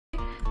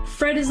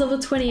Fred is level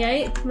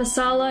 28,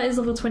 Masala is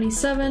level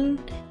 27,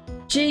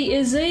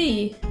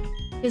 G-Izzy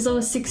is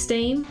level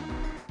 16.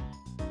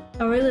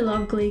 I really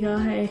love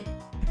Gligar, hey.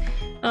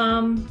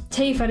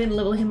 Teef, I didn't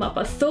level him up,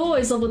 but Thor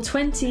is level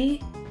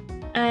 20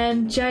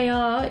 and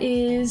JR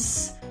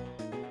is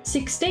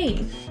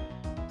 16.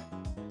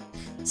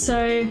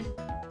 So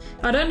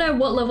I don't know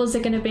what levels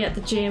they're going to be at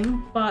the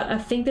gym, but I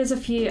think there's a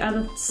few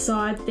other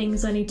side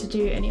things I need to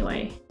do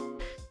anyway,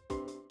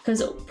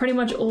 because pretty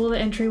much all the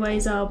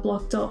entryways are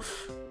blocked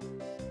off.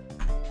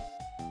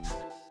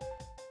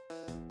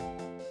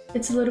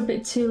 It's a little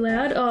bit too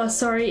loud. Oh,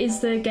 sorry, is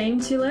the game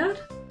too loud?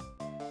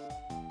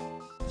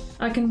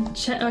 I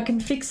can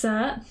fix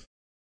that.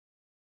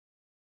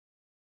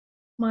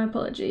 My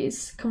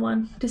apologies. Come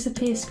on,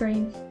 disappear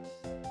screen.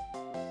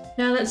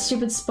 Now that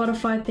stupid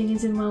Spotify thing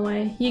is in my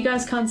way. You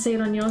guys can't see it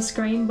on your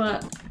screen,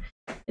 but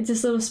it's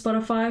this little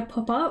Spotify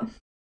pop-up.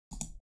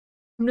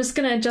 I'm just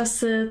gonna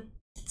adjust the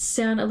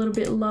sound a little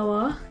bit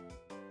lower,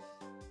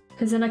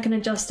 because then I can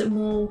adjust it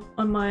more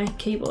on my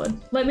keyboard.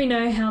 Let me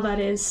know how that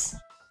is.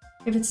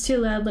 If it's too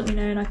loud, let me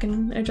know and I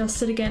can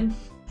adjust it again.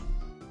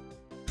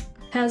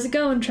 How's it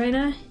going,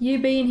 trainer? You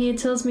being here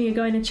tells me you're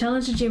going to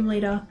challenge the gym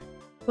leader.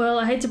 Well,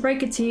 I hate to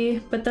break it to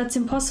you, but that's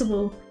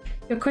impossible.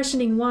 You're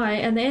questioning why,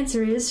 and the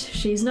answer is,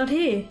 she's not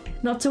here.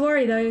 Not to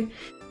worry though,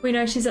 we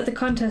know she's at the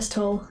contest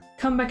hall.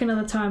 Come back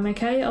another time,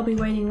 okay? I'll be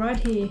waiting right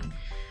here.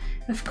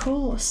 Of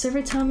course,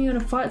 every time you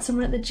want to fight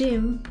someone at the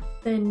gym,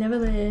 they're never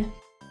there.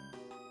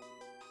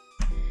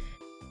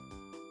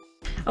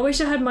 I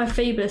wish I had my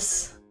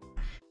Phoebus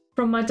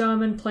from my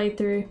Diamond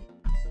playthrough.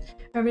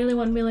 I really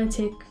want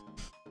Milotic.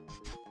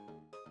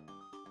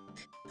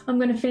 I'm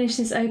gonna finish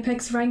this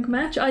Apex rank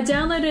match. I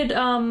downloaded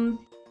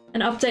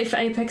an update for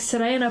Apex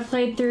today and I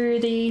played through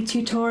the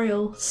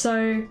tutorial,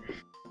 so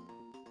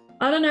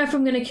I don't know if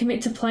I'm gonna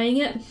commit to playing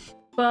it,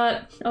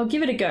 but I'll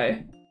give it a go.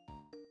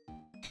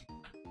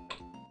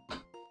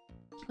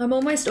 I'm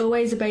almost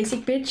always a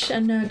basic bitch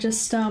and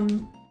just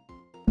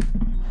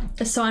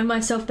assign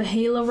myself the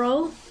healer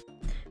role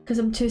because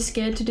I'm too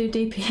scared to do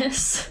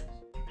DPS.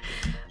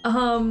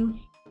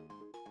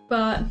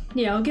 But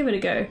yeah, I'll give it a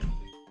go.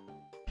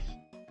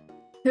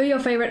 Who are your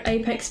favourite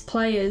Apex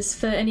players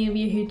for any of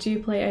you who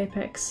do play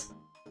Apex?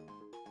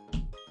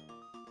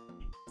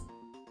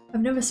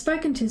 I've never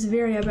spoken to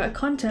Zaviria about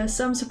contests,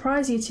 so I'm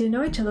surprised you two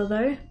know each other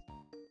though.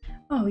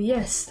 Oh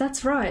yes,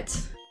 that's right.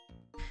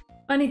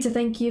 I need to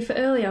thank you for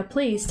earlier.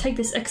 Please take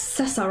this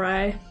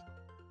accessory.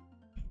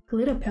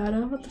 Glitter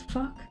powder? What the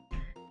fuck?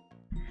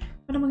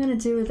 What am I gonna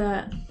do with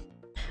that?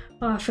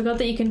 Oh, I forgot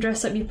that you can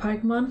dress up your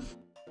Pokemon.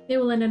 It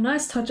will lend a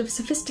nice touch of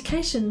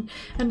sophistication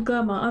and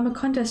glamour. I'm a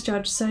contest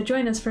judge, so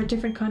join us for a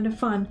different kind of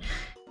fun.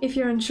 If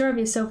you're unsure of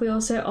yourself, we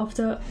also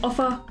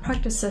offer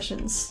practice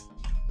sessions.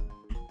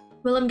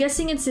 Well, I'm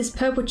guessing it's this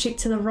purple chick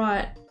to the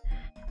right.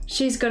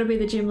 She's got to be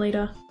the gym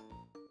leader.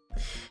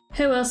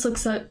 Who else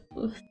looks that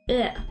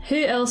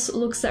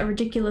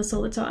ridiculous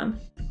all the time?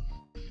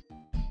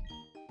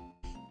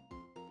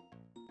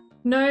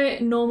 No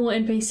normal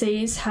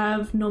NPCs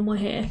have normal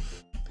hair.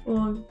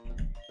 Or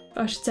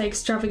I should say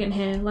extravagant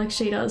hair, like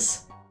she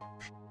does.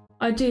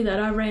 I do that,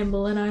 I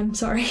ramble, and I'm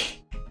sorry.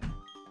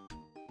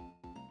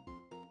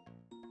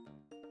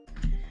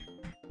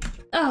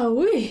 Oh,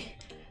 wee!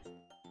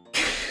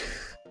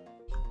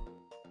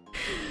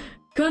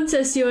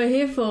 Contests you are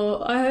here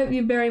for. I hope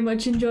you very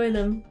much enjoy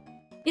them.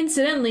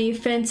 Incidentally,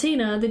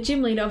 Fantina, the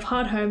gym leader of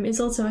Hardhome, is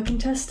also a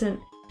contestant.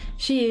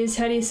 She is,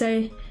 how do you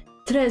say,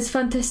 très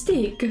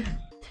fantastique.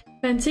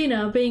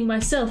 Fantina being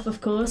myself,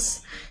 of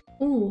course.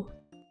 Ooh.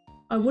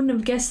 I wouldn't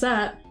have guessed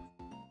that.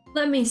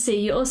 Let me see,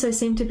 you also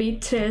seem to be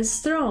très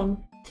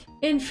strong.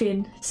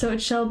 Enfin, so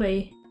it shall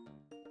be.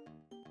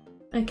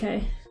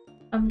 Okay,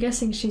 I'm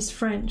guessing she's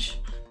French.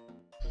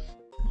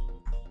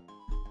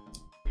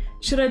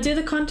 Should I do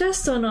the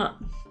contest or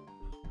not?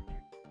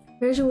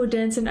 Visual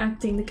dance and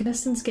acting. The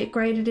contestants get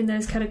graded in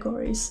those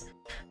categories.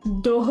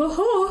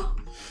 Dohoho!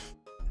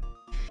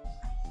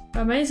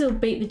 I may as well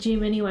beat the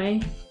gym anyway,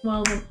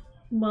 while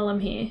I'm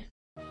here.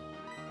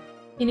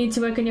 You need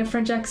to work on your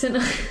French accent.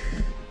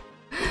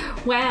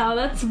 Wow,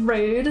 that's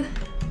rude.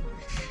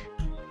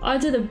 I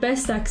do the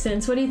best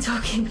accents. What are you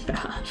talking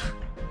about?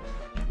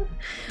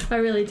 I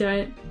really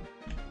don't.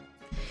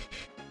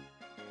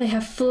 They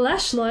have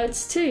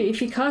flashlights too.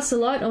 If you cast a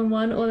light on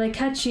one or they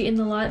catch you in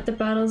the light, the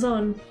battle's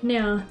on.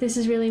 Now, this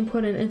is really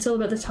important. It's all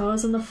about the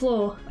tiles on the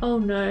floor. Oh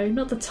no,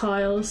 not the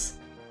tiles.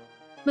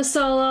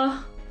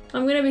 Masala,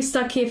 I'm gonna be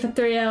stuck here for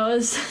 3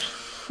 hours.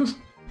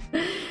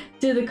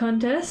 Do the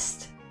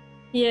contest?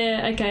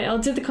 Yeah, okay, I'll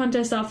do the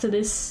contest after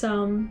this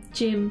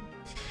gym.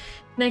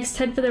 Next,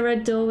 head for the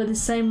red door with the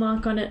same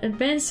mark on it.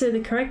 Advance through the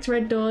correct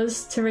red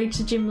doors to reach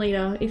the gym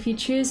leader. If you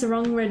choose the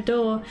wrong red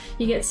door,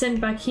 you get sent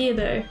back here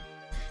though.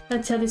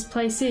 That's how this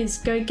place is.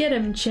 Go get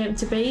him, champ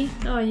to be.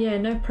 Oh yeah,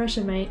 no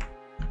pressure, mate.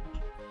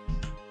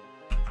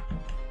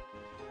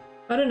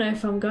 I don't know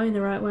if I'm going the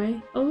right way.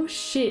 Oh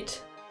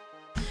shit.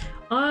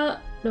 No,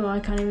 I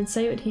can't even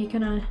say it here,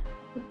 can I?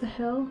 What the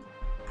hell?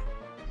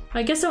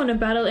 I guess I want to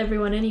battle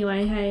everyone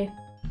anyway, hey.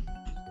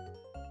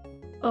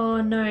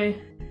 Oh no.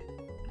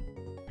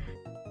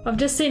 I've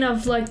just seen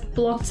I've like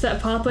blocked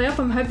that pathway up.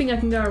 I'm hoping I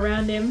can go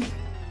around him.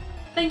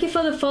 Thank you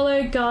for the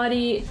follow,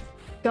 Gardixem.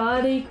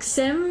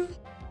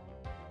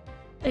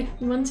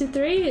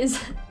 123 is.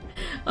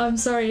 I'm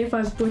sorry if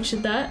I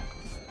butchered that.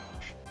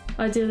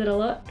 I do that a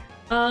lot.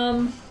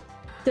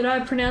 Did I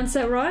pronounce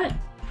that right?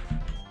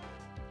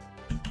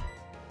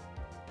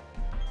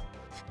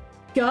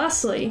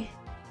 Ghastly.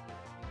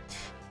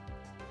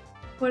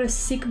 What a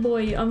sick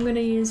boy. I'm gonna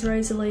use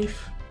Razor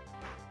Leaf.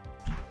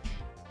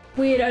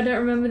 Weird, I don't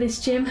remember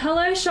this gym.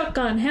 Hello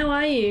Shotgun, how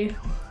are you?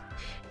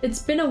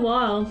 It's been a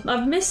while.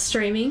 I've missed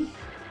streaming.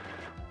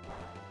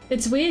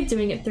 It's weird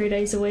doing it 3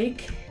 days a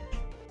week.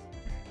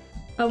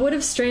 I would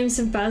have streamed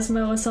some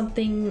Phasmo or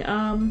something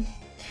on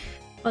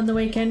the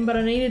weekend, but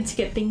I needed to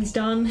get things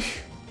done.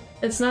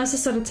 It's nice to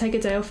sort of take a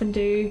day off and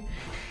do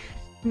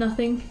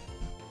nothing.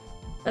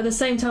 At the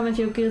same time I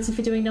feel guilty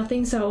for doing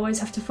nothing, so I always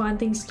have to find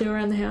things to do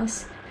around the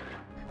house.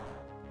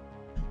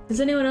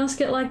 Does anyone else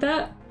get like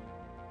that?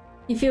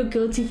 You feel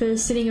guilty for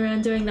sitting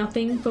around doing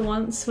nothing for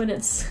once when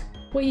it's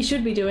what you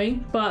should be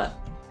doing, but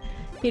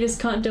you just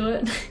can't do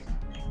it.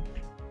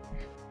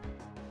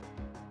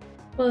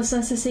 Well, it's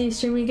nice to see you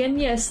streaming again.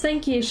 Yes,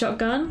 thank you,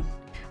 Shotgun.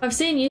 I've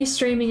seen you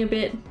streaming a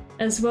bit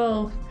as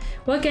well.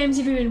 What games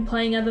have you been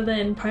playing other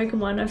than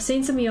Pokemon? I've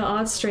seen some of your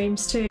art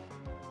streams too.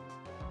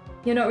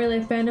 You're not really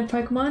a fan of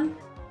Pokemon?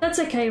 That's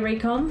okay,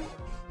 Recom.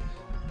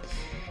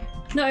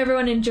 Not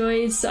everyone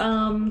enjoys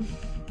the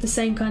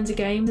same kinds of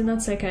games, and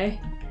that's okay.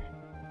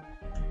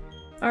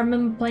 I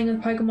remember playing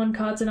with Pokemon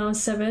cards when I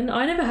was 7.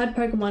 I never had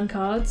Pokemon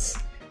cards.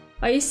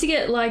 I used to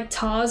get like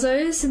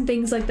Tarzos and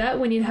things like that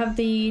when you'd have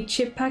the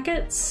chip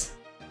packets.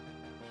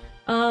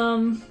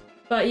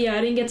 But yeah,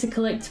 I didn't get to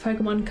collect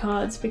Pokemon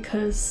cards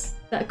because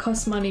that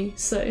cost money,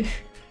 so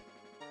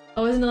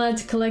I wasn't allowed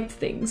to collect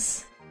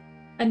things.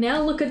 And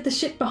now look at the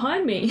shit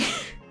behind me.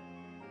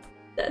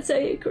 That's how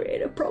you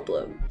create a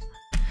problem.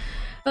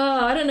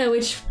 I don't know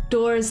which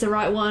door is the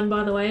right one,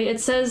 by the way. It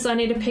says I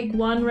need to pick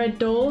one red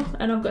door,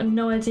 and I've got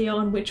no idea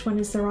on which one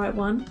is the right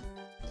one.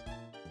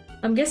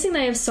 I'm guessing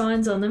they have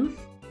signs on them.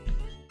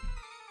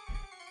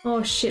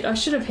 Oh shit, I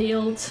should have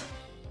healed.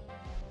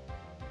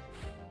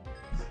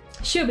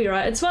 She'll be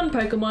right. It's one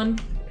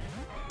Pokemon.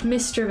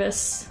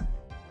 Mischievous.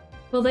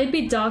 Well, they'd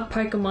be dark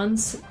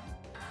Pokemons.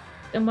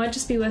 It might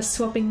just be worth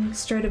swapping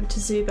straight up to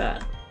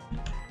Zubat.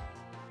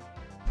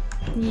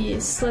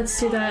 Yes, let's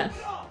do that.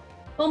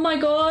 Oh my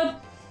god!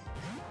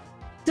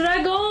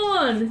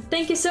 Dragon!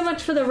 Thank you so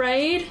much for the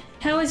raid.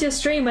 How was your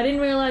stream? I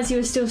didn't realise you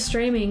were still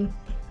streaming.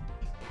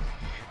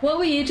 What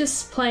were you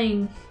just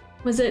playing?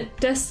 Was it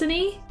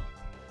Destiny?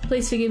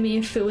 Please forgive me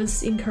if it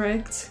was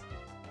incorrect.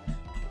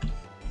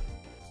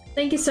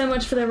 Thank you so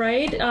much for the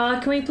raid.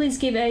 Can we please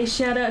give a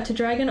shout out to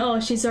Dragon? Oh,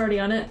 she's already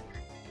on it.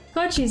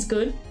 God, she's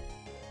good.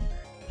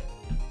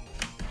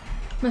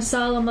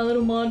 Masala, my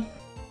little mod.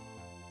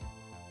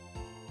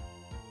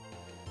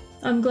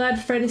 I'm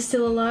glad Fred is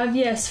still alive.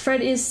 Yes,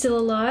 Fred is still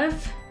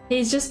alive.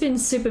 He's just been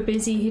super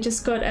busy. He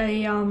just got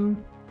a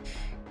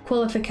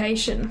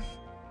qualification.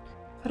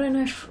 I don't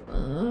know if...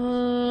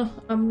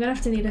 I'm gonna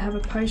have to have a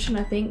potion,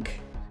 I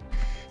think.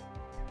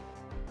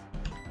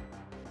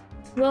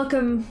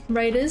 Welcome,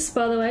 Raiders,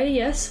 by the way.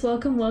 Yes,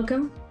 welcome,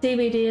 welcome.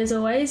 DBD as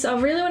always. I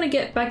really want to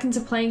get back into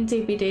playing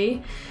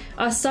DBD.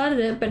 I started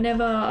it, but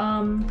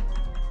never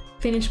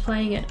finished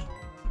playing it.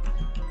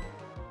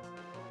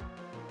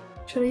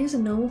 Should I use a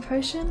normal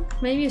potion?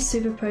 Maybe a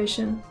super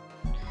potion.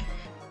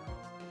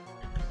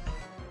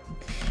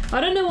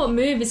 I don't know what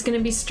move is going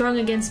to be strong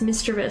against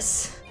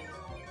Mischievous.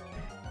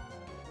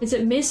 Is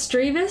it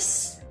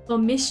Mischievous or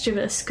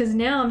Mischievous? Because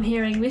now I'm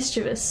hearing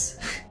Mischievous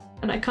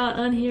and I can't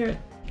unhear it.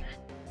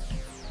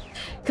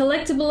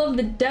 Collectible of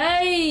the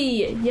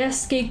day!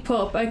 Yes, Geek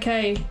Pop.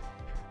 Okay.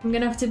 I'm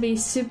gonna have to be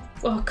super...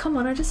 Oh, come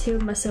on, I just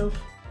healed myself.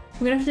 I'm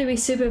gonna have to be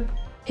super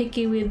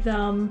picky with,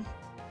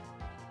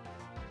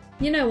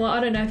 You know what,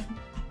 I don't know if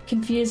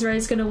Confuse Ray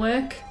is gonna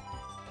work.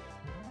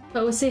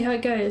 But we'll see how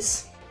it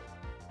goes.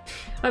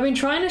 I've been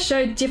trying to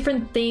show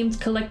different themed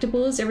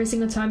collectibles every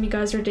single time you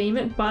guys redeem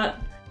it, but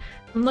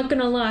I'm not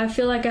gonna lie, I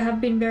feel like I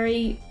have been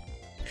very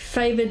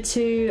favoured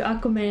to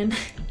Aquaman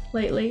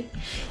lately.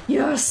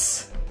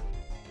 Yes!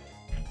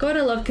 God,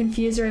 I love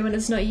Confusery when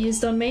it's not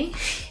used on me.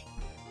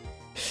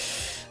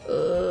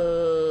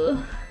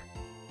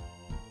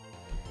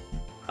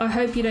 I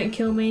hope you don't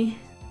kill me.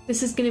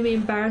 This is gonna be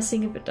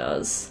embarrassing if it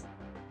does.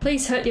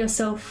 Please hurt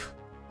yourself.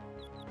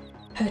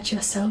 Hurt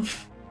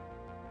yourself.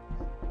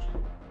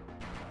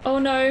 Oh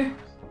no.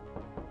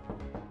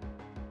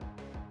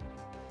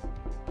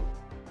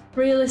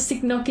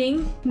 Realistic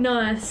knocking.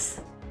 Nice.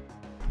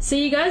 So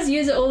you guys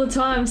use it all the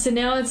time, so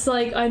now it's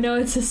like, I know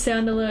it's a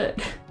sound alert.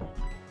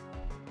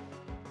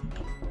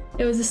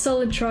 It was a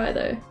solid try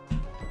though.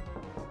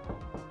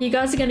 You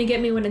guys are gonna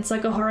get me when it's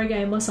like a horror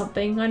game or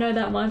something, I know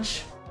that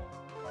much.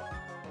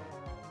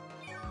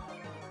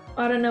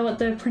 I don't know what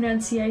the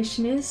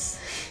pronunciation is.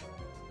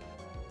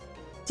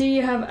 Do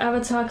you have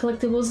Avatar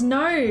collectibles?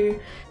 No!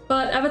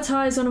 But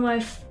Avatar is one of my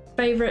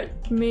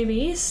favourite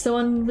movies, the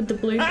one with the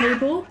blue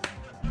people.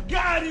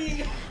 Got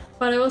him!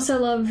 But I also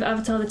love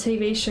Avatar the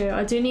TV show.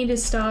 I do need to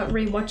start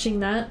rewatching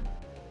that.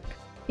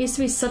 It used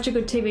to be such a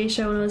good TV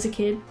show when I was a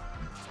kid.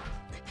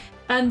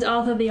 And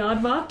Arthur the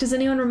Aardvark. Does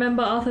anyone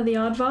remember Arthur the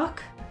Aardvark?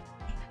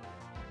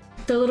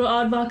 The little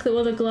aardvark that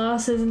wore the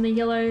glasses and the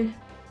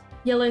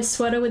yellow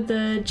sweater with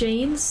the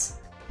jeans.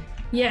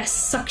 Yes,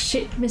 suck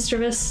shit,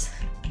 Mischievous.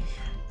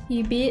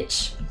 You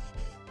bitch.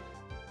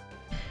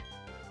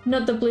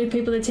 Not the blue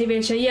people, the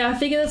TV show. Yeah, I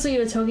figured that's what you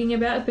were talking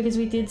about because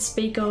we did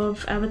speak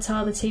of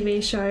Avatar the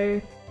TV show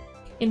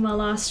in my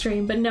last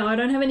stream. But no, I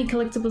don't have any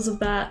collectibles of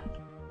that,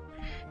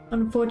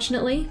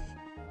 unfortunately.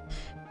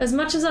 As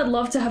much as I'd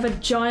love to have a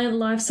giant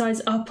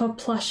life-size Upper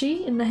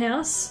plushie in the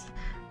house,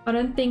 I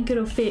don't think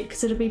it'll fit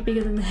because it'll be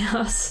bigger than the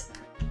house.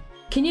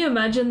 Can you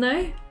imagine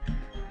though?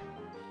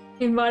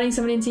 Inviting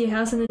someone into your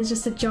house and there's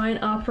just a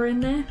giant Upper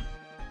in there?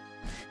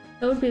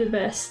 That would be the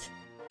best.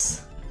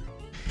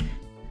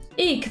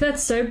 Eek,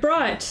 that's so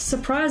bright!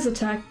 Surprise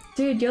attack.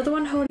 Dude, you're the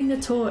one holding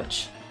the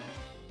torch.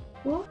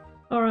 What?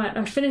 Alright,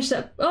 I finished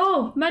that.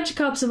 Oh!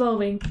 Magikarp's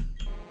evolving.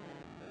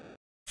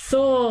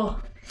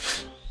 Thor.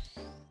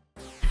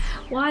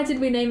 Why did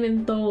we name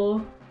him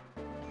Thor?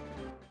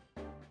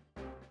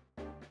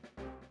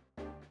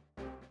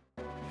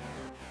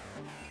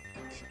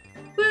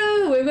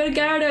 Woo! We've got a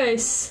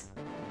Gyarados!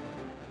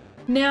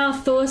 Now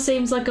Thor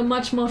seems like a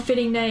much more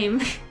fitting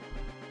name.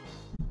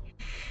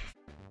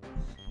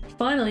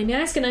 Finally,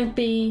 now it's gonna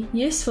be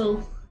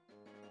useful.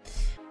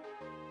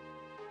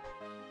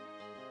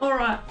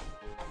 Alright.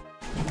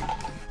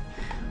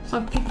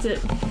 I've picked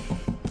it.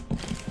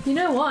 You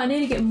know what? I need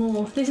to get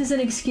more. This is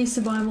an excuse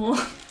to buy more.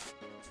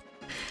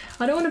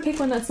 I don't want to pick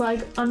one that's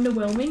like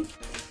underwhelming.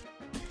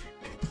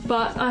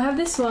 But I have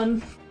this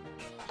one.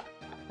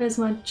 Where's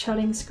my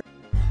chatting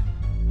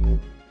screen?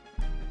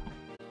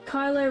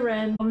 Kylo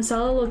Ren.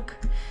 Masala, look.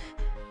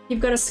 You've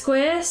got a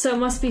square, so it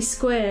must be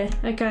square.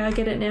 Okay, I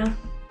get it now.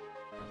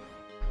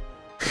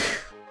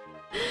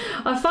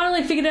 I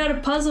finally figured out a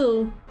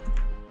puzzle!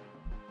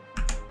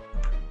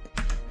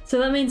 So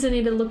that means I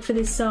need to look for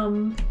this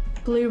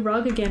blue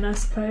rug again, I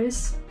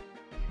suppose.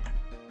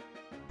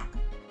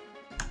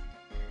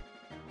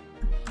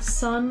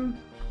 Sun.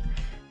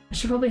 I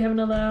should probably have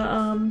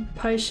another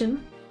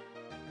potion.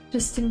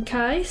 Just in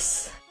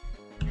case.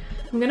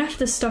 I'm gonna have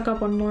to stock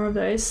up on more of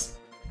those.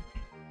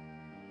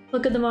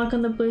 Look at the mark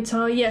on the blue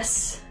tile.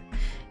 Yes!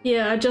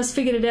 Yeah, I just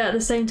figured it out at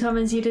the same time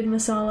as you did,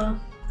 Masala.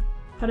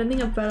 I don't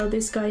think I've battled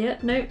this guy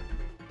yet. Nope.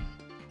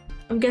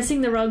 I'm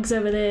guessing the rug's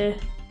over there.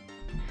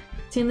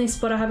 It's the only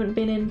spot I haven't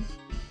been in.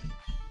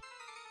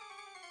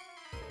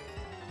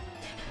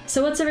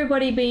 So what's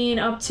everybody been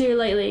up to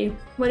lately?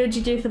 What did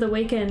you do for the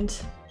weekend?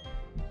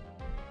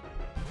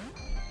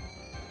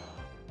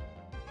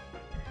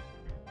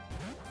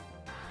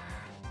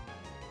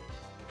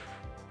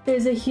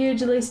 There's a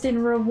huge list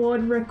in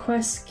reward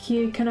request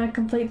queue. Can I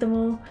complete them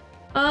all?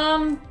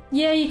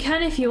 Yeah, you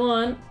can if you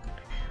want.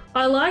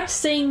 I liked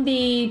seeing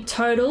the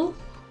total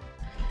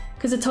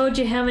because it told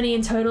you how many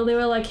in total. There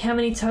were like how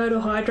many total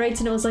hydrates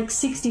and it was like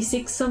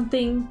 66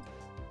 something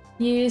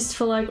used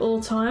for like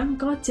all time.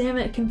 God damn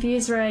it,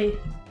 Confuse Ray.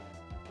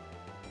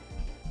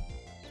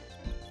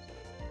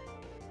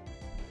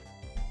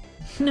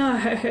 No,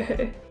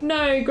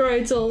 no,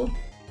 Grotle.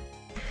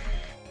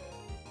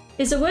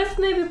 Is it worth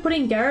maybe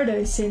putting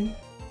Gyarados in?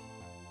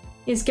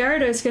 Is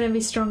Gyarados going to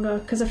be stronger?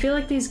 Because I feel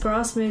like these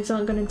grass moves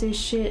aren't going to do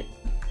shit.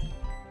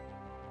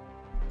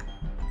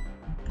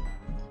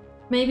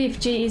 Maybe if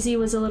G-Izzy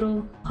was a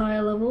little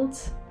higher leveled.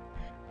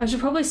 I should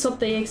probably swap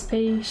the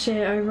EXP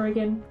share over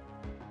again.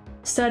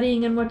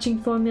 Studying and watching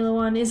Formula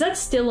 1. Is that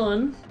still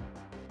on?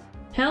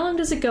 How long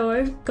does it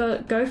go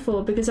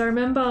for? Because I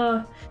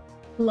remember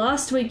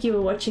last week you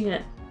were watching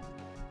it.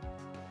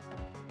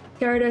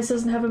 Gyarados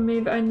doesn't have a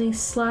move, only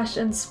Slash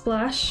and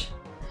Splash.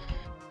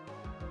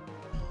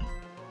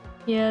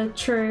 Yeah,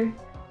 true.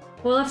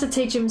 We'll have to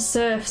teach him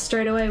Surf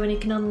straight away when he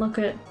can unlock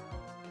it.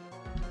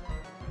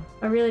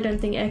 I really don't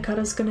think Air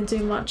Cutter's gonna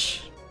do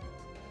much.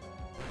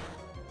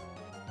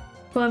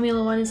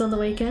 Formula 1 is on the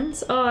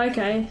weekends? Oh,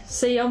 okay.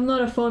 See, I'm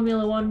not a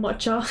Formula 1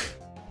 watcher.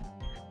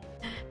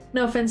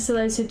 No offense to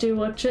those who do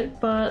watch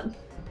it, but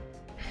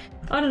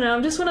I don't know,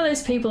 I'm just one of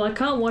those people, I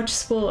can't watch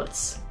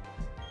sports.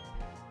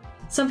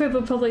 Some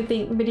people probably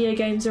think video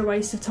games are a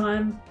waste of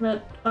time,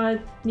 but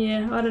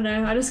yeah, I don't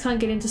know, I just can't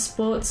get into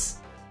sports.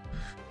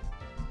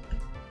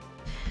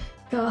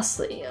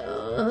 Ghastly.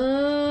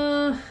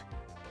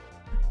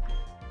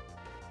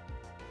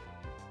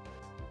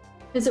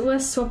 Is it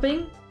worth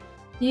swapping?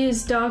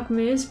 Use dark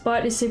moves,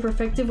 Bite is super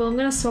effective. Well, I'm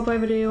gonna swap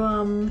over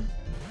to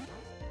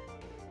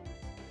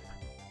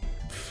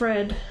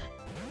Fred.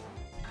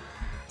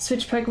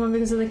 Switch Pokemon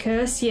because of the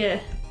curse? Yeah.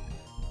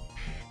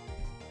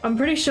 I'm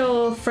pretty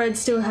sure Fred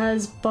still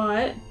has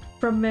Bite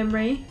from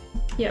memory.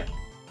 Yep.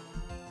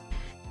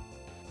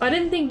 I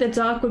didn't think the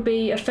dark would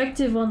be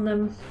effective on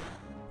them.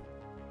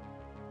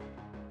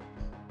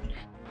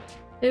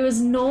 It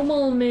was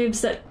normal moves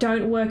that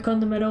don't work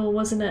on them at all,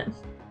 wasn't it?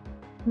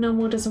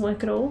 Normal doesn't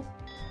work at all.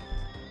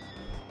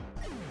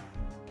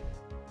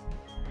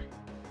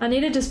 I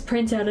need to just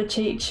print out a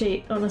cheat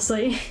sheet,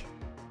 honestly,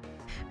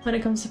 when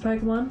it comes to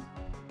Pokemon.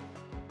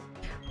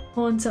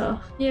 Haunter.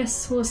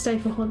 Yes, we'll stay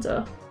for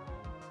Haunter.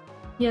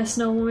 Yes,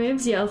 normal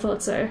moves? Yeah, I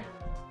thought so.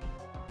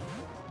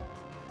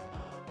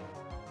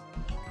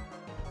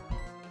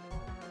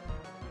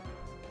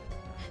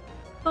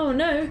 Oh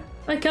no,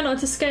 I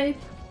cannot escape.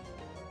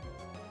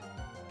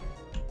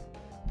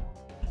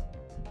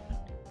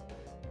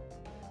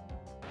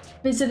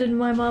 Visited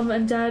my mum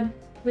and dad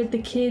with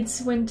the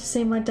kids, went to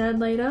see my dad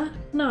later.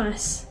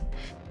 Nice.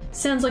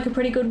 Sounds like a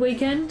pretty good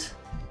weekend.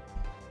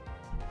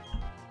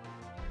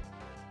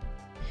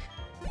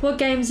 What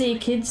games are your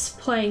kids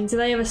playing? Do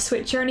they have a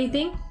Switch or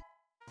anything?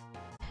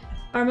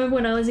 I remember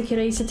when I was a kid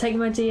I used to take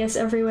my DS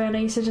everywhere and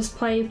I used to just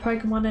play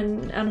Pokemon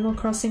and Animal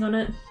Crossing on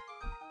it.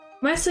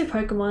 Mostly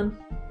Pokemon.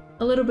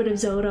 A little bit of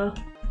Zelda.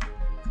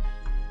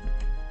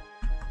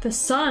 The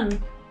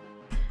sun!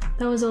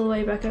 That was all the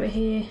way back over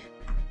here.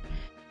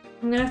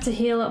 I'm gonna have to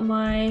heal up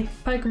my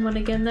Pokemon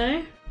again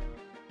though.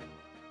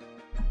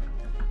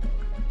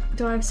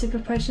 Do I have super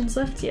potions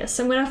left? Yes,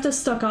 I'm gonna have to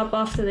stock up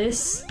after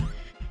this.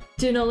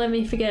 Do not let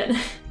me forget.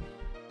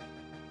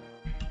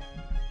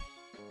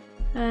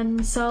 And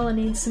Masala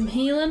needs some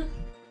healing.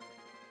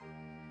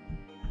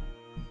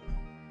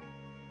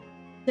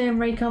 Damn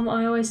Recom,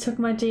 I always took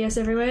my DS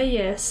everywhere.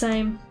 Yeah,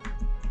 same.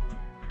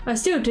 I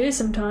still do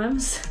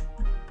sometimes.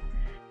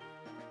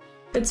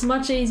 It's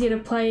much easier to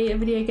play a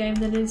video game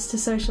than it is to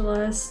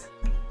socialise.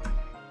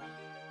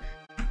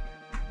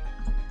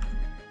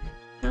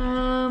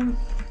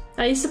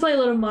 I used to play a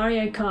lot of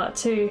Mario Kart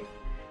too.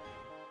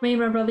 Me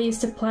and my brother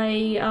used to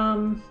play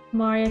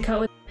Mario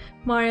Kart.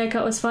 Mario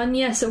Kart was fun.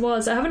 Yes, it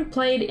was. I haven't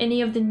played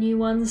any of the new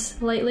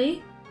ones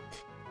lately.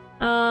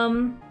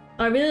 I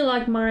really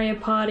like Mario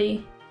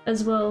Party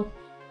as well.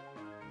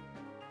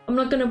 I'm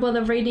not gonna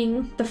bother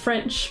reading the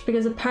French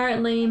because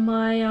apparently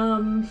my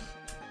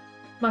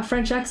my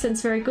French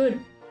accent's very good.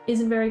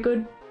 Isn't very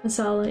good,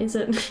 Masala, is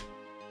it?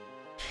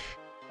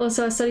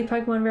 Also, I study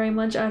Pokemon very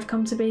much. I've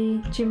come to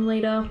be gym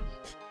leader.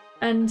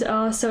 And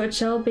so it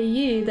shall be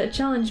you that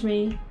challenge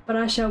me, but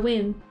I shall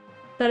win.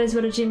 That is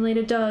what a gym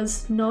leader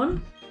does.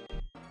 Non?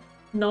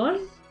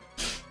 Non?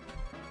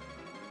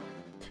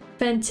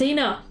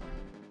 Fantina!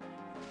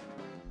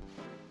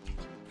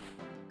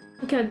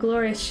 Look how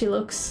glorious she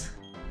looks.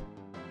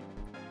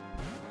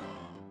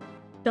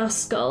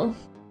 Duskull.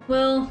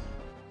 Well,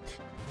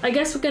 I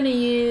guess we're gonna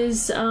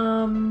use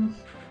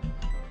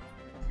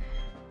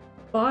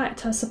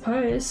Bite, I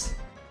suppose.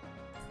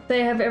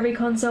 They have every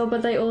console,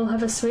 but they all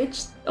have a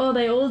Switch. Oh,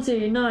 they all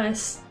do.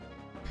 Nice.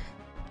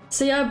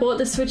 So yeah, I bought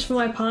the Switch for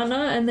my partner,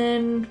 and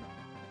then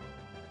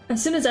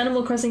as soon as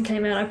Animal Crossing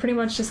came out, I pretty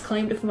much just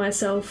claimed it for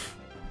myself.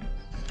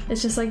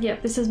 It's just like,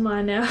 yep, this is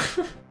mine now.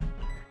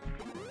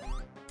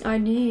 I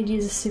knew you'd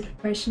use a super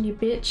potion, you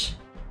bitch.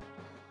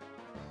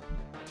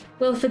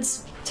 Well, if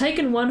it's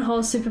taken one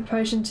whole super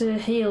potion to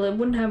heal, it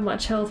wouldn't have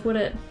much health, would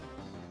it?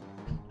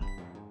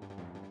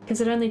 Because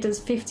it only does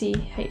 50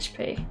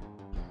 HP.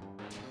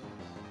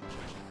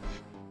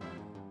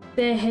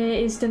 Their hair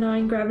is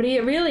denying gravity.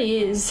 It really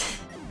is.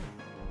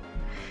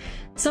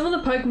 Some of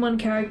the Pokemon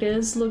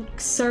characters look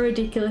so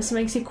ridiculous, it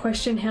makes you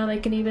question how they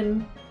can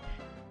even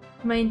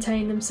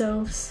maintain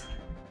themselves.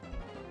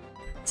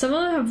 Some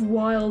of them have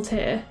wild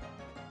hair.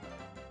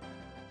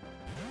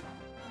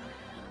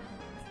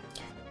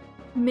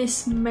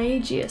 Miss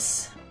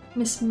Magius.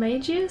 Miss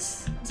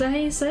Magius? Is that how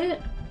you say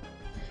it?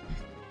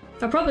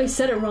 I probably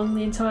said it wrong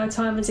the entire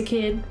time as a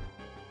kid.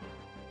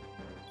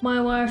 My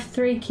wife,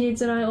 3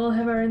 kids, and I all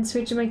have our own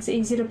Switch. It makes it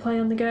easy to play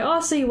on the go. Oh,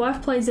 so your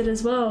wife plays it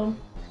as well.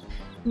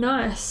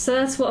 Nice. So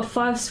that's what,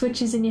 5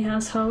 Switches in your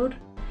household?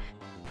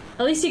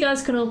 At least you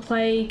guys can all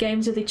play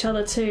games with each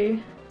other too.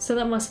 So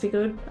that must be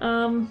good.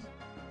 I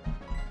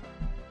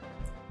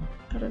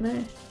don't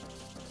know.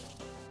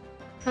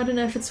 I don't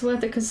know if it's worth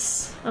it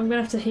because I'm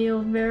gonna have to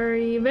heal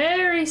very,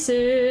 very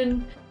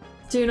soon.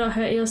 Do not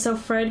hurt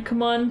yourself, Fred.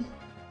 Come on.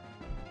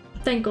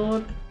 Thank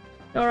God.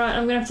 Alright,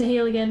 I'm gonna have to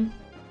heal again.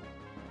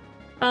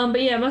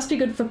 But yeah, it must be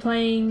good for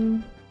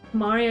playing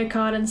Mario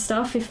Kart and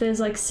stuff if there's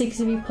like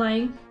 6 of you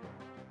playing.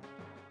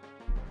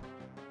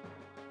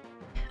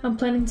 I'm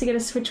planning to get a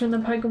Switch when the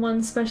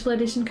Pokemon Special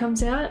Edition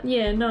comes out.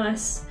 Yeah,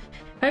 nice.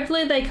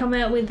 Hopefully they come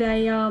out with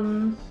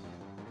a,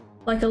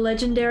 like a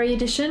Legendary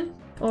Edition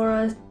or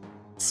a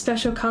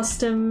special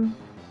custom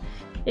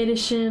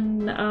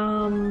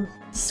edition,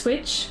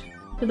 Switch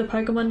with a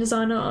Pokemon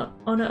designer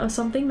on it or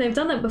something. They've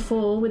done that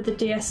before with the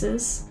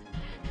DS's.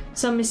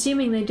 So I'm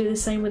assuming they do the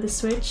same with the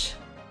Switch.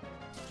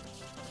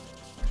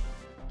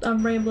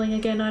 I'm rambling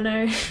again, I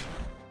know.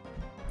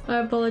 I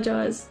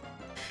apologise.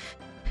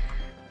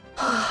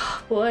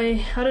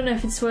 Boy, I don't know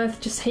if it's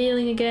worth just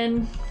healing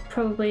again.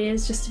 Probably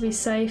is, just to be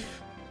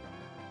safe.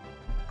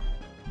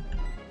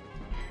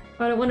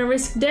 I don't want to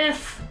risk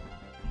death.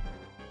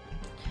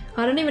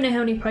 I don't even know how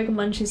many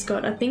Pokemon she's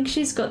got. I think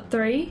she's got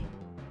 3.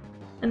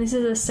 And this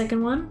is her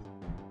second one.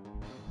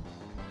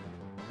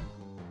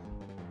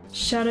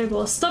 Shadow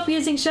Ball. Stop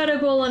using Shadow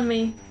Ball on me! Stop using Shadow Ball on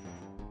me!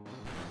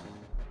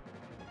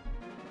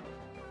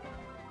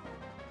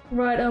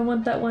 Right, I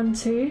want that one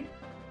too.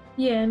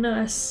 Yeah,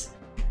 nice.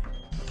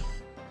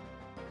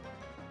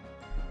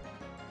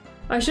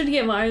 I should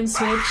get my own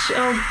Switch.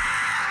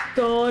 Oh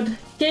god.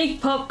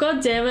 Geek Pop,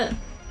 god damn it.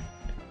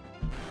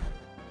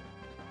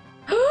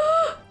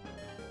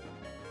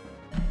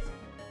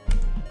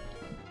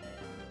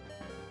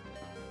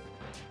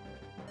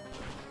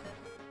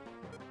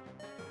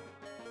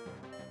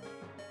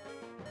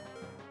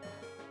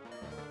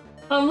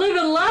 I'm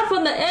living life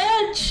on the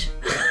edge!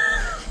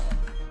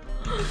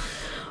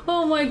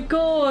 Oh my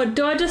god,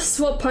 do I just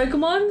swap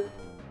Pokemon?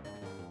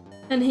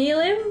 And heal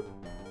him?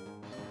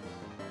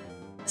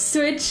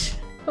 Switch.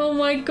 Oh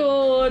my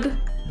god.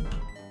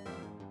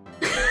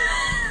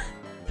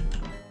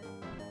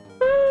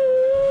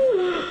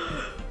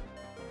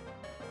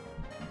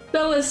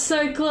 That was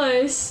so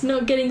close,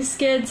 not getting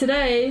scared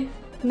today.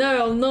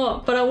 No, I'm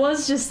not, but I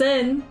was just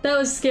then. That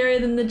was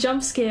scarier than the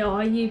jump scare.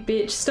 Oh, you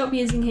bitch. Stop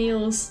using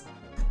heals.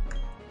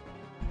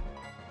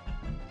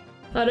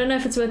 I don't know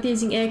if it's worth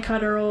using Air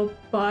Cutter or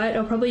Bite.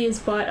 I'll probably use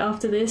Bite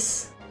after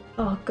this.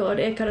 Oh god,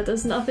 Air Cutter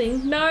does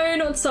nothing. No,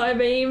 not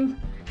Psybeam.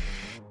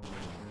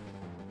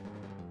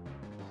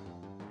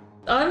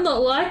 I'm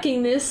not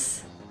liking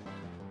this.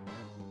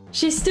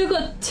 She's still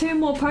got 2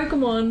 more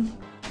Pokemon.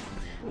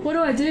 What do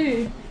I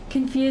do?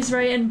 Confuse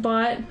Ray and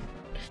Bite.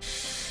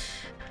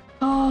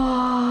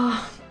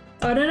 Oh,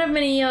 I don't have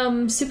many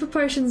super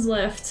potions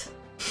left.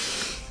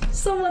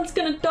 Someone's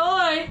gonna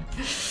die.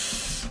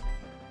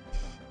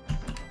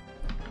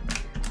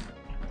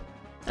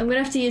 I'm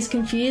gonna have to use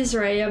Confuse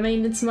Ray. I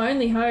mean, it's my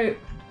only hope.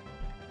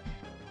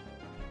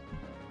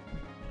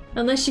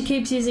 Unless she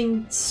keeps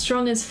using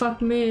strong as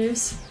fuck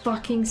moves.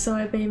 Fucking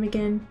Psybeam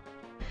again.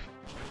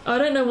 I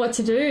don't know what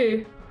to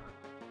do.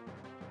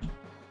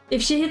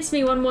 If she hits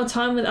me one more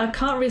time, I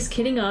can't risk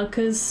hitting her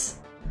because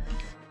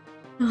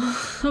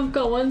I've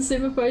got 1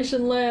 super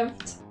potion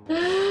left.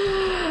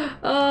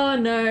 Oh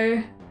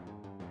no.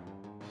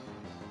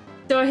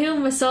 Do I heal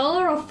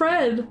Masala or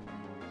Fred?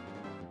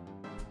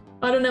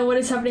 I don't know what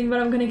is happening, but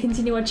I'm going to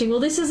continue watching. Well,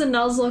 this is a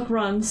Nuzlocke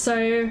run,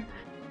 so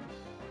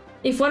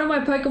if one of my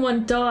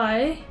Pokemon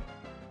die,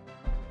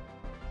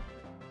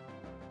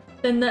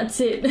 then that's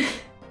it.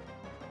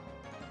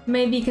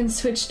 Maybe you can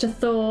switch to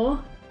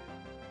Thor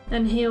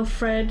and heal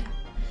Fred.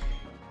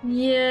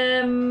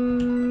 Yeah,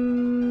 maybe.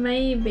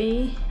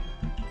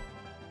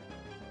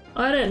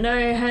 I don't know,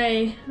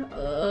 hey.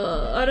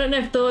 I don't know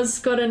if Thor's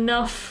got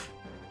enough.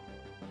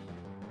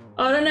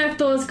 I don't know if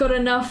Thor's got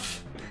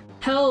enough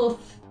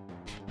health.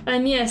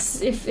 And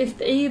yes,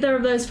 if either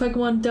of those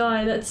Pokemon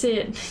die, that's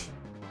it.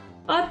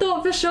 I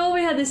thought for sure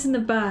we had this in the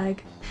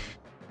bag.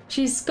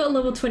 She's got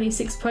level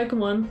 26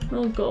 Pokemon.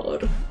 Oh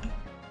god.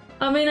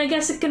 I mean, I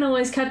guess it can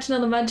always catch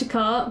another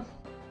Magikarp.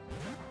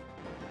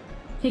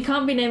 He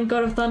can't be named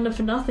God of Thunder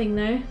for nothing,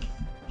 though.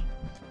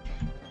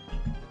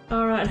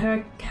 Alright,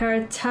 her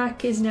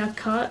attack is now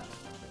cut.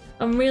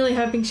 I'm really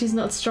hoping she's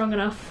not strong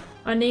enough.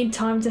 I need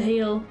time to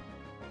heal.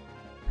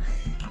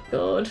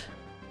 God.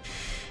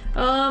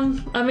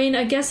 I mean,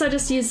 I guess I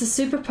just use the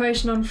super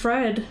potion on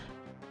Fred.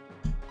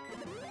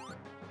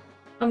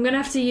 I'm gonna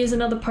have to use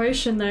another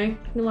potion though,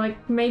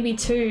 like maybe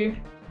 2.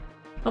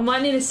 I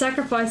might need to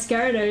sacrifice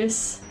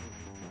Gyarados.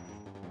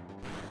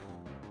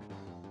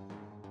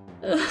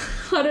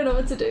 I don't know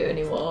what to do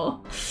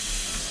anymore.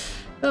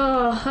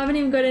 Oh, I haven't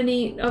even got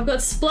any. I've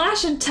got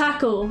Splash and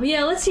Tackle.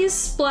 Yeah, let's use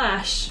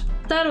Splash.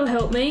 That'll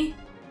help me.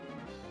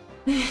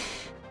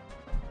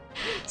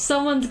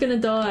 Someone's gonna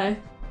die.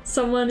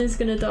 Someone is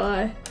gonna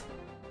die.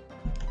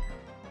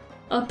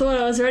 I thought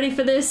I was ready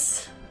for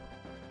this.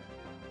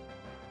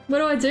 What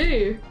do I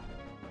do?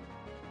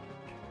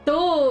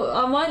 Thor!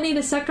 I might need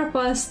to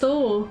sacrifice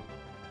Thor.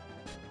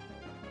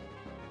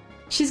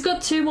 She's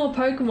got 2 more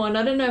Pokemon.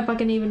 I don't know if I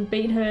can even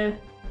beat her.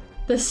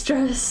 The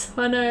stress.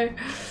 I know.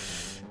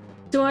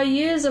 Do I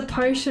use a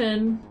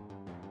potion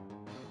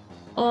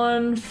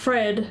on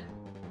Fred?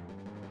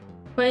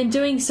 But in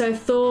doing so,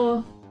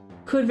 Thor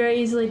could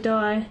very easily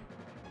die.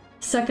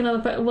 Sack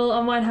another well,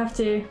 I might have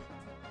to.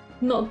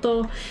 Not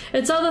Thor.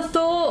 It's either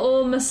Thor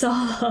or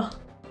Masala.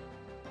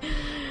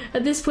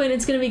 At this point,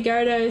 it's gonna be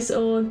Gyarados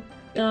or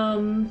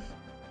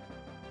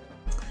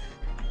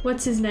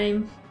what's his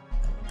name?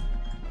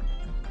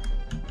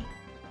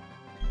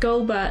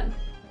 Golbat.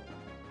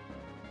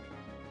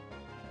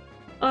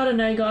 I don't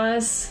know,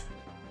 guys.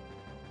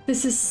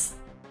 This is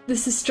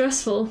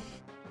stressful.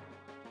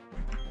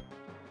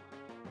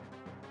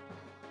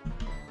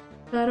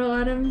 Battle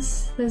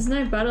items? There's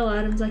no battle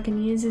items I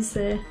can use, is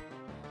there?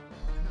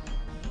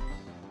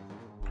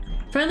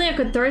 If only I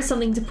could throw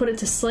something to put it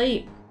to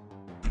sleep.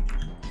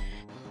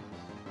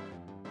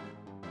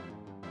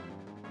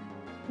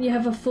 You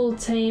have a full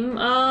team?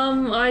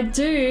 I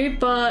do,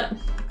 but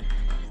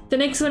the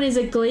next one is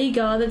a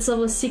Gligar that's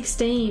level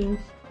 16.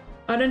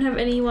 I don't have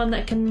anyone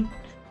that can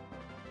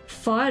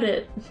fight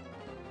it.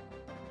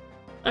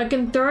 I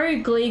can throw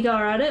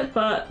Gligar at it,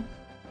 but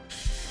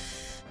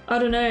I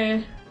don't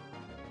know.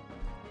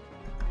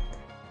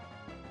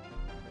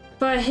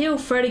 If I heal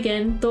Fred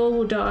again, Thor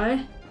will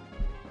die.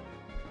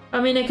 I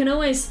mean, I can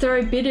always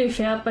throw Bidoof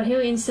out, but he'll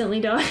instantly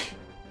die.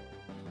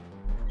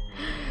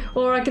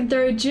 Or I can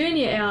throw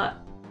Junior out.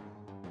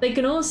 They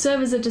can all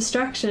serve as a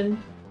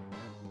distraction.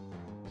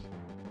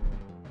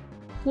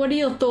 What are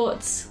your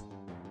thoughts?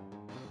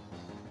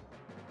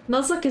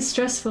 Nuzlocke is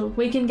stressful.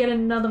 We can get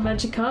another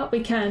Magikarp?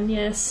 We can,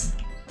 yes.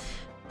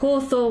 Poor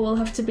Thor will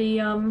have to be,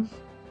 he'll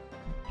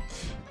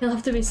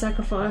have to be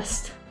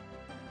sacrificed.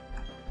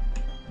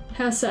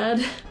 How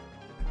sad.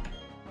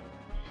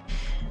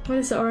 What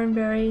is the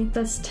Oranberry?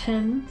 That's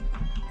 10.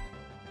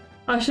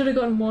 I should have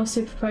gotten more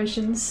super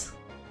potions.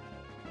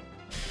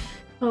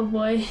 Oh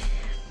boy.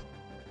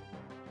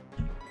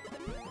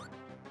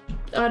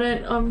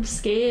 I'm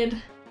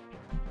scared.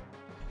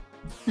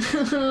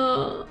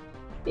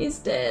 He's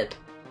dead.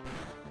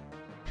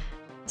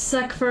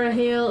 Sack for a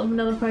heal of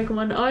another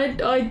Pokemon.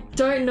 I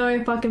don't know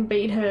if I can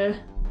beat her.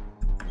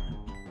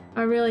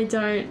 I really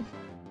don't.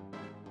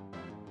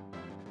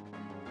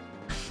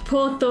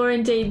 Poor Thor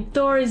indeed.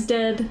 Thor is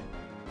dead.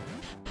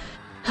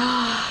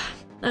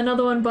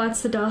 Another one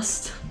bites the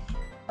dust.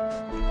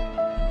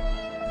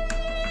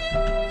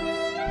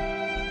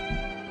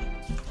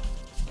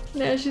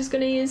 Now she's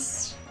gonna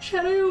use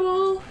Shadow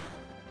Wall.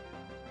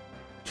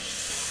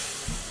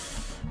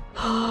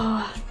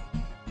 I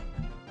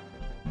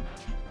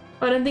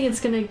don't think it's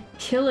gonna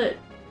kill it.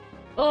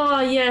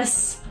 Oh,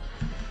 yes!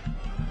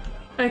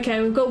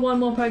 Okay, we've got one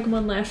more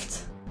Pokemon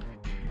left.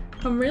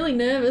 I'm really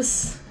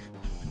nervous.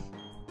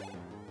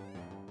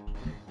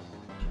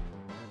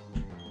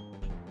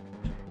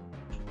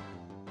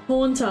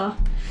 Haunter.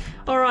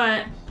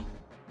 Alright.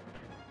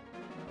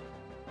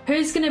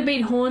 Who's gonna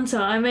beat Haunter?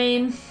 I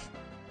mean...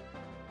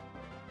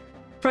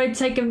 Probably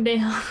take him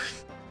down.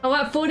 I'm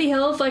at 40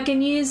 health. I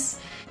can use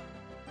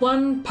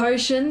one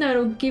potion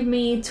that'll give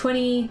me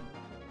 20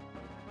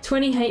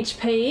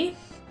 HP.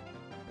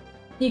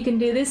 You can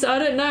do this. I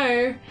don't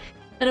know.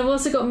 And I've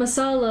also got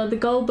Masala, the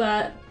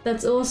Golbat,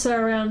 that's also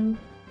around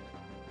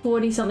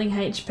 40 something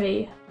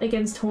HP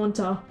against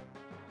Haunter.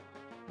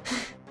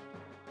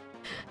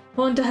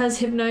 Haunter has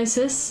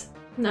Hypnosis.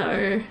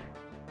 No.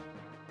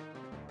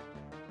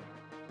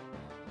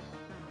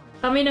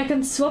 I mean, I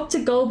can swap to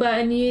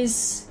Golbat and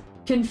use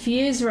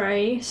Confuse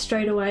Ray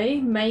straight away,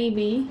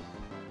 maybe.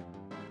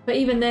 But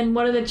even then,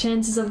 what are the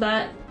chances of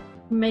that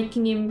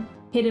making him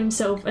hit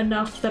himself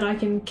enough that I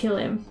can kill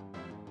him?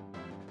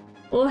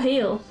 Or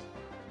heal.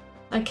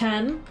 I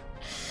can.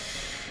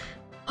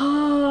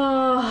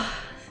 Oh,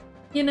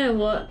 you know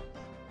what?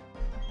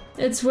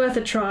 It's worth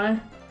a try.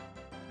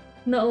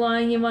 Not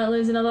lying, you might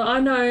lose another. I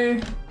know,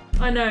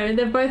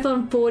 they're both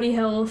on 40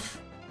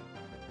 health.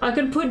 I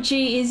could put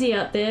G-Izzy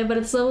out there, but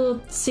it's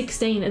level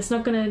 16. It's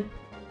not gonna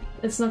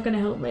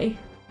help me.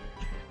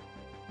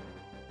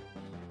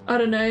 I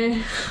don't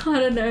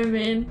know,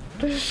 man.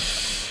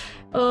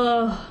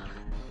 Oh,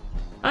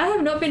 I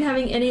have not been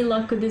having any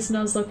luck with this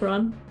Nuzlocke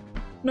run.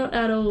 Not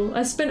at all.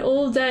 I spent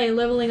all day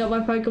leveling up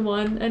my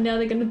Pokemon and now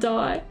they're gonna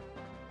die.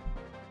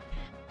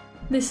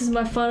 This is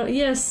my final—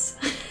 yes!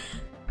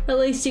 At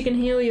least you can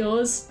heal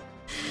yours.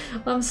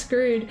 I'm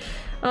screwed.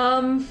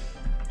 Oh,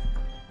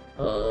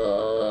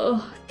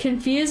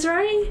 Confuse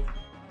Ray?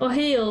 Or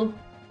heal?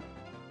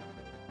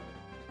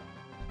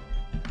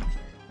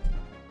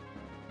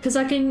 Because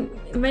I can—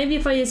 maybe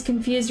if I use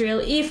Confuse Ray,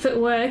 if it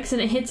works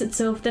and it hits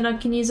itself, then I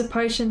can use a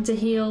potion to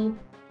heal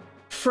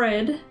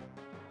Fred.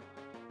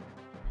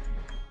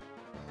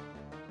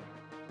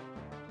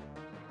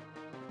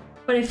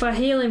 But if I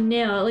heal him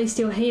now, at least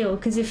he'll heal,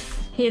 because if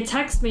he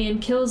attacks me and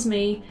kills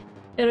me,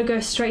 it'll go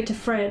straight to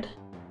Fred.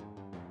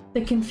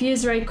 The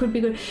Confuse Ray could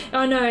be good.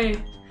 Oh no,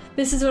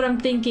 this is what I'm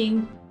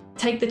thinking.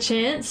 Take the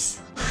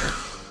chance.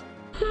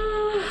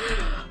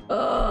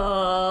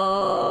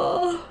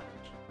 Oh.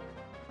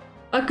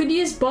 I could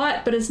use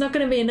Bite, but it's not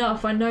going to be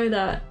enough, I know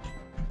that.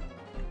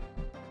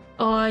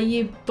 Oh,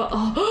 you—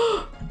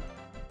 oh.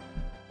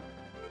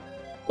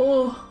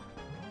 Oh.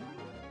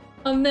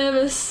 I'm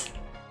nervous.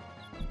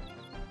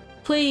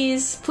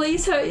 Please,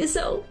 please hurt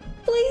yourself.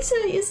 Please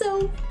hurt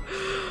yourself.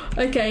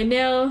 Okay,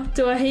 now,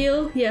 do I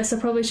heal? Yes, I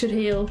probably should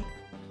heal.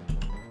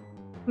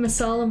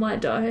 Masala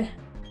might die.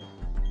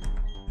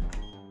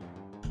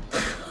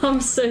 I'm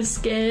so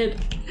scared.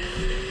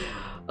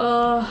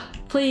 Oh,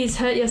 please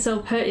hurt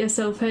yourself, hurt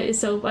yourself, hurt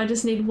yourself. I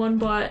just need one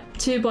bite,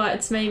 2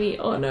 bites maybe.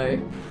 Oh no.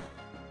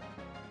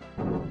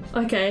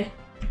 Okay.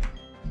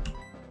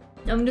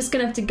 I'm just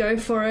gonna have to go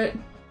for it.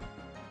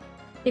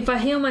 If I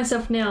heal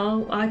myself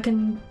now, I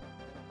can—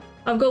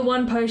 I've got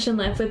 1 potion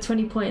left with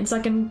 20 points. I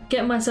can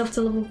get myself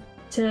to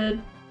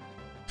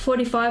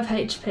 45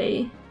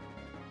 HP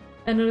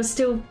and it'll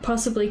still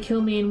possibly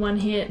kill me in 1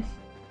 hit.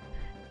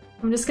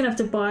 I'm just gonna have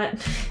to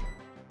bite.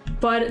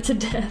 Bite it to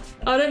death.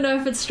 I don't know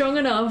if it's strong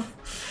enough.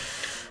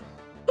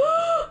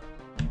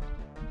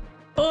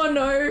 Oh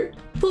no!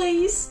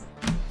 Please!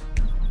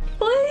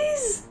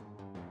 Please!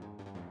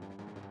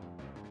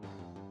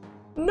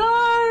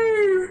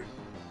 No!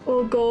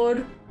 Oh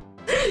god.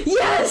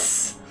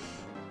 Yes!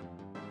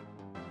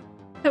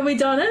 Have we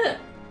done it?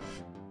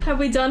 Have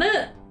we done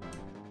it?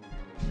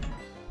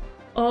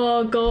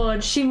 Oh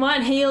god, she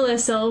might heal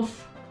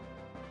herself.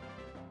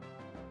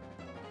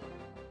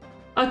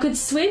 I could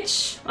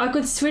switch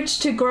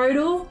to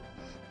Grodel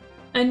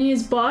and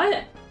use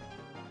Bite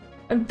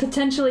and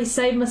potentially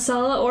save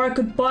Masala, or I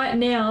could Bite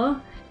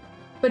now,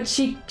 but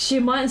she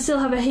might still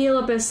have a heal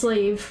up her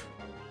sleeve.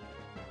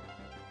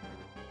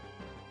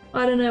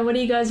 I don't know, what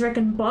do you guys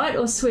reckon? Bite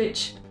or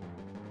switch?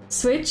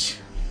 Switch?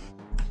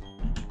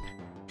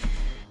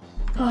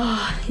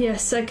 Oh,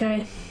 yes,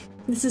 okay.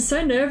 This is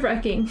so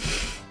nerve-wracking.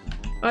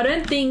 I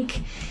don't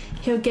think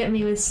he'll get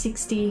me with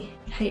 60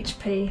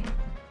 HP.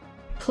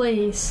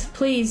 Please,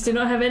 please do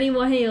not have any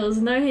more heals.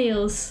 No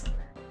heals.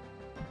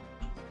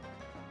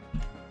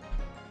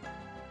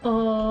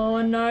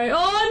 Oh no.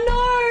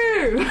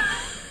 Oh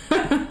no!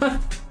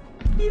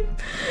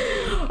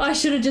 I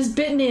should have just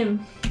bitten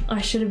him.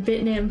 I should have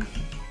bitten him.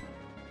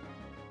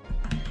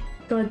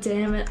 God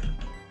damn it.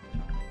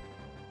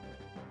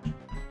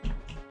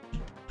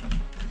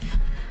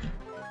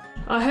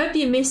 I hope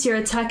you miss your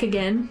attack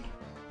again.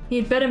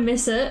 You'd better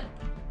miss it.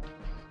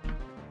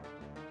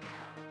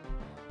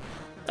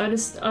 I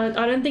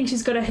don't think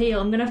she's got a heal.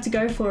 I'm gonna have to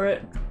go for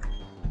it.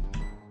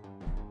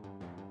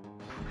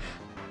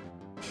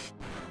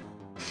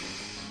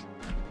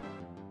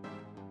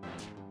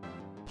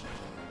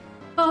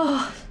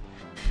 Oh,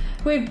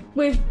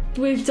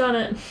 we've done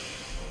it.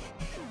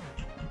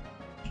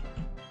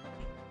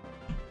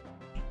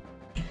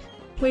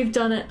 We've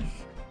done it.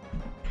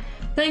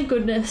 Thank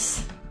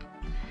goodness.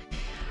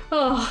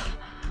 Oh,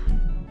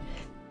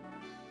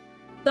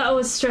 that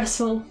was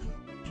stressful.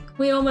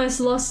 We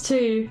almost lost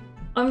two.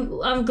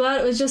 I'm glad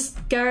it was just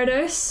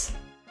Gyarados.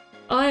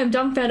 I am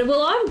dumbfounded.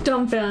 Well, I'm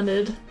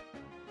dumbfounded.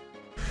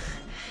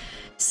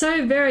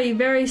 So very,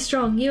 very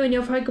strong. You and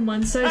your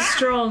Pokemon, so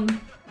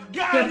strong.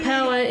 Your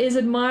power is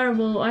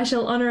admirable. I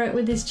shall honor it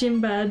with this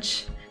gym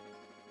badge.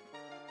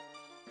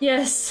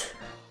 Yes.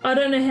 I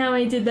don't know how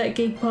he did that,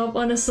 Geek Pop,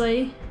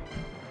 honestly.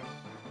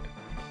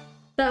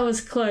 That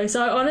was close.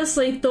 I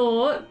honestly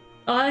thought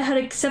I had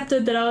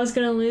accepted that I was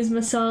going to lose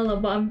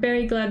Masala, but I'm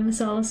very glad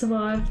Masala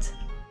survived.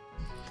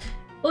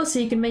 Also,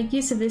 you can make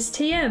use of this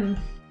TM.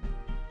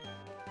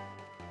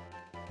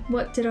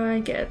 What did I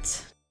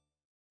get?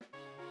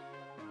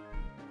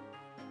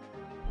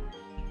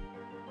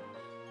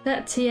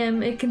 That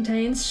TM, it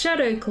contains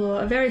Shadow Claw,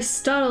 a very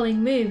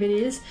startling move it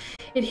is.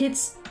 It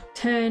hits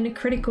turn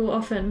critical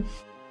often.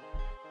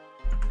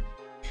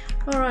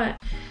 Alright,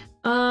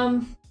 are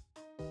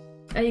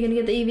you gonna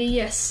get the EV?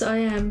 Yes, I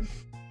am.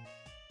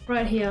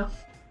 Right here.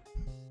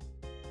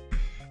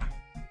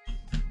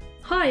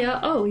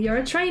 Hiya! Oh, you're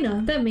a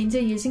trainer. That means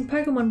you're using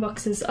Pokemon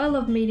boxes. I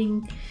love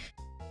meeting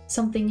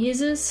something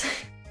users.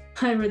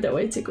 I read that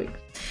way too quick.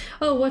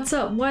 Oh, what's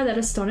up? Why that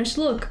astonished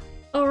look?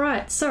 Oh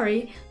right,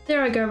 sorry.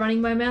 There I go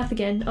running my mouth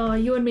again. Oh,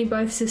 you and me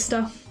both,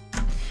 sister.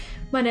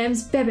 My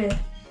name's Bebe.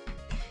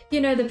 You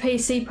know the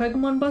PC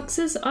Pokemon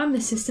boxes? I'm the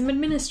system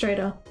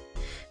administrator.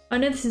 I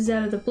know this is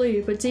out of the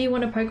blue, but do you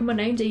want a Pokemon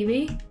named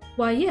Eevee?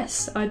 Why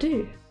yes, I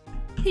do.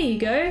 Here you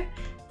go.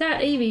 That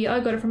Eevee, I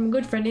got it from a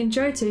good friend in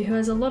Johto who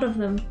has a lot of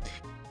them.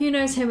 Who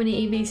knows how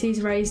many Eevees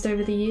he's raised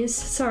over the years.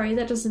 Sorry,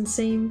 that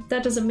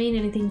doesn't mean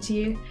anything to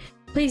you.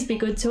 Please be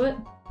good to it.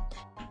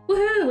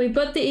 Woohoo, we've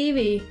got the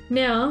Eevee.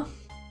 Now,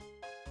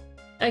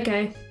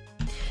 okay.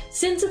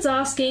 Since it's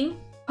asking,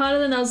 part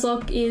of the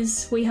Nuzlocke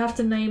is we have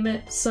to name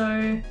it,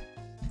 so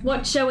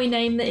what shall we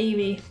name the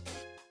Eevee?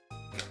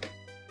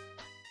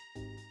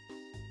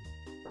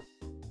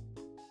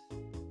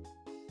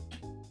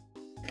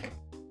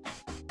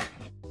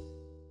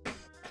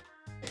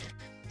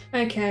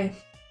 Okay.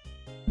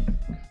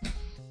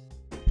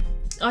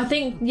 I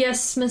think,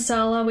 yes,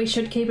 Masala, we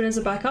should keep it as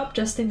a backup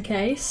just in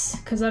case,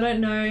 because I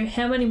don't know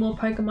how many more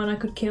Pokemon I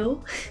could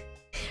kill.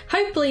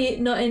 Hopefully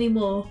not any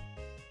more.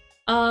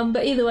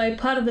 But either way,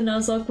 part of the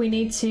Nuzlocke, we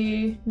need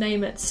to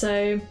name it,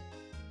 so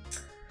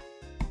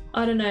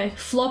I don't know,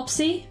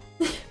 Flopsy?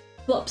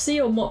 Flopsy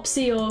or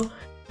Mopsy or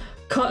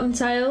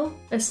Cottontail?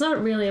 It's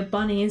not really a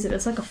bunny, is it?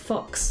 It's like a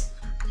fox.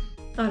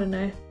 I don't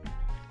know.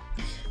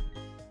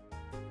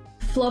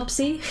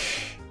 Flopsy.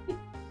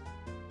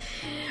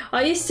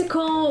 I used to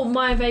call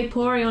my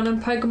Vaporeon in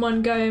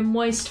Pokemon Go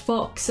Moist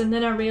Fox, and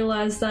then I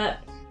realised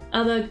that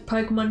other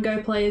Pokemon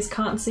Go players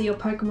can't see your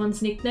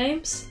Pokemon's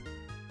nicknames.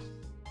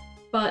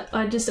 But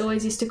I just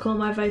always used to call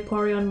my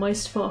Vaporeon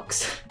Moist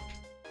Fox.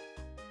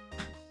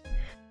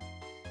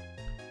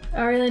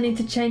 I really need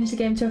to change the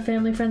game to a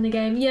family-friendly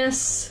game.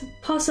 Yes,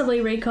 possibly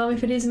Recom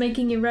if it is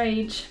making you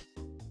rage.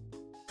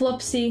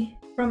 Flopsy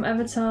from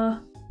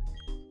Avatar.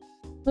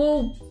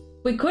 Well,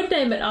 we could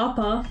name it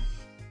Appa,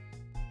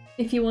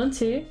 if you want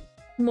to.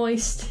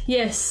 Moist,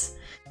 yes.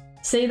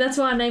 See, that's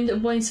why I named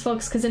it Moist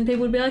Fox, because then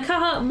people would be like,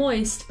 haha,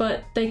 moist,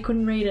 but they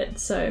couldn't read it,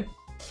 so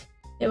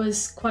it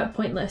was quite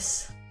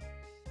pointless.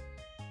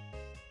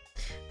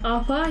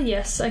 Appa,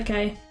 yes,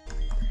 okay.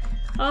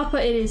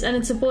 Appa it is, and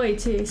it's a boy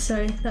too,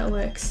 so that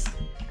works.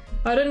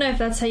 I don't know if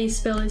that's how you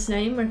spell his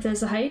name, or if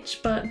there's a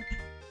H, but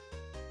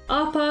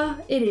Appa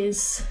it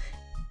is.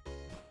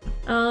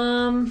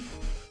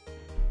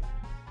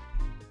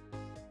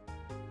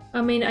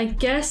 I mean, I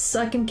guess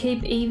I can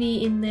keep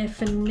Eevee in there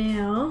for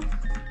now.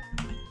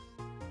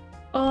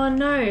 Oh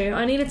no,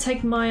 I need to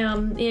take my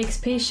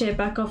EXP share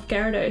back off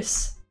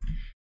Gyarados.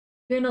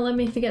 Do not let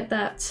me forget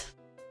that.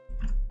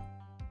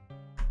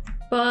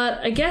 But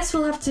I guess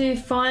we'll have to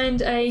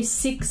find a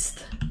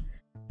 6th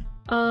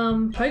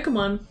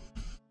Pokemon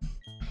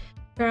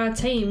for our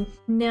team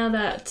now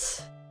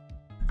that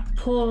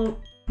poor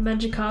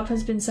Magikarp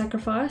has been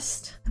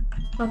sacrificed.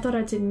 I thought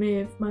I did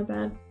move, my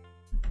bad.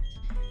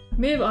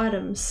 Move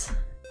items.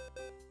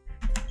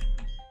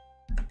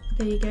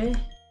 There you go.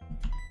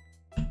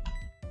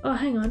 Oh,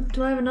 hang on.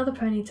 Do I have another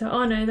Ponyta?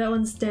 Oh no, that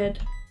one's dead.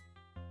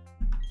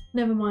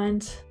 Never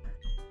mind.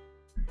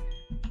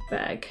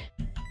 Bag.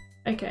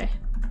 Okay.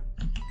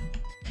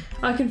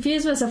 I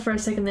confused myself for a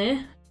second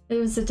there. It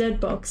was the dead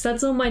box.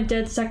 That's all my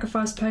dead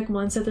sacrificed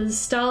Pokemon. So there's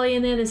a Starly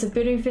in there, there's a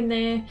Bidoof in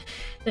there,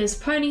 there's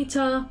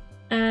Ponyta,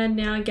 and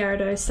now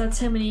Gyarados. That's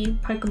how many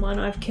Pokemon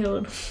I've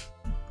killed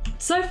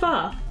so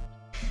far.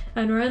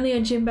 And we're only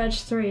on Gym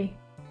Badge 3.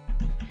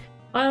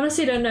 I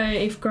honestly don't know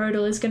if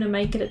Grodel is going to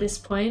make it at this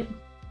point.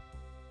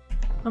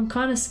 I'm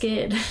kind of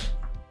scared.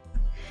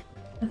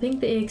 I think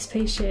the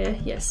EXP share,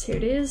 yes, here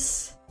it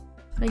is.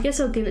 I guess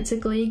I'll give it to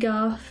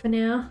Gligar for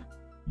now.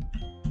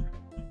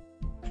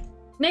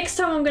 Next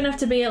time I'm going to have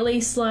to be at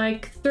least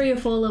like 3 or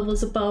 4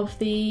 levels above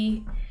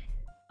the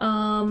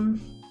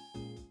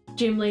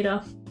gym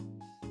leader.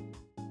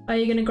 Are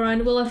you going to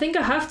grind? Well, I think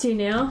I have to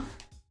now.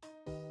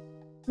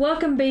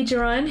 Welcome,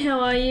 Bejarine, how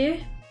are you?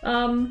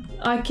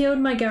 I killed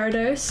my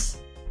Gyarados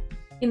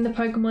in the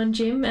Pokemon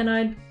gym and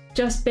I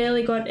just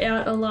barely got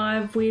out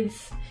alive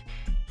with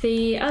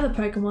the other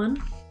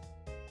Pokemon.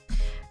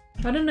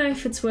 I don't know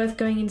if it's worth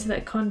going into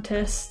that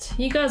contest.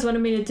 You guys wanted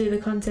me to do the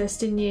contest,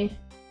 didn't you?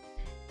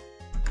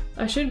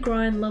 I should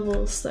grind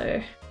levels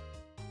though.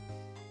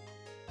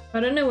 I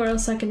don't know where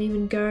else I can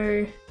even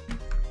go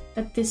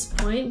at this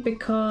point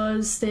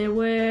because there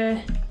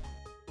were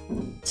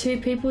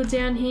 2 people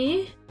down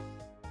here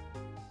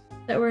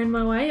that were in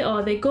my way.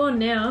 Oh, they're gone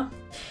now.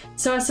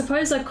 So I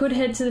suppose I could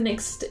head to the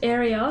next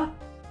area.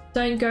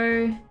 Don't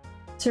go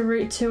to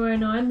Route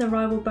 209. The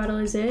rival battle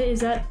is there. Is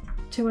that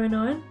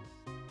 209?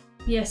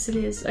 Yes, it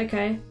is.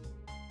 Okay.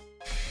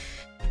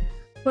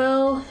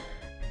 Well,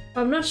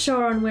 I'm not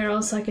sure on where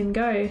else I can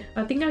go.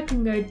 I think I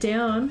can go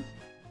down.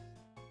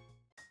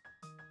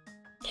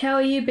 How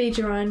are you,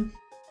 Bejarine?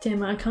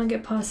 Damn it, I can't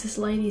get past this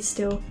lady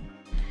still.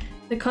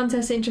 The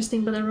contest's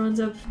interesting, but the ruins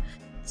of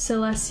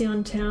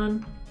Selacion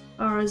Town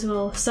are as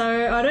well.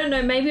 So, I don't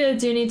know, maybe I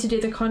do need to do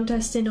the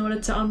contest in order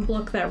to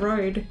unblock that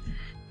road.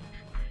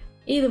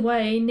 Either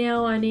way,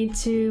 now I need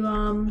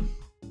to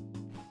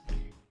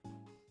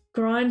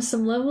grind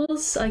some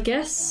levels, I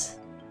guess.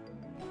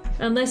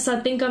 Unless I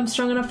think I'm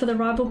strong enough for the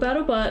rival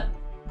battle, but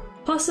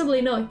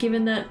possibly not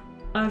given that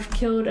I've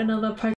killed another Pokemon.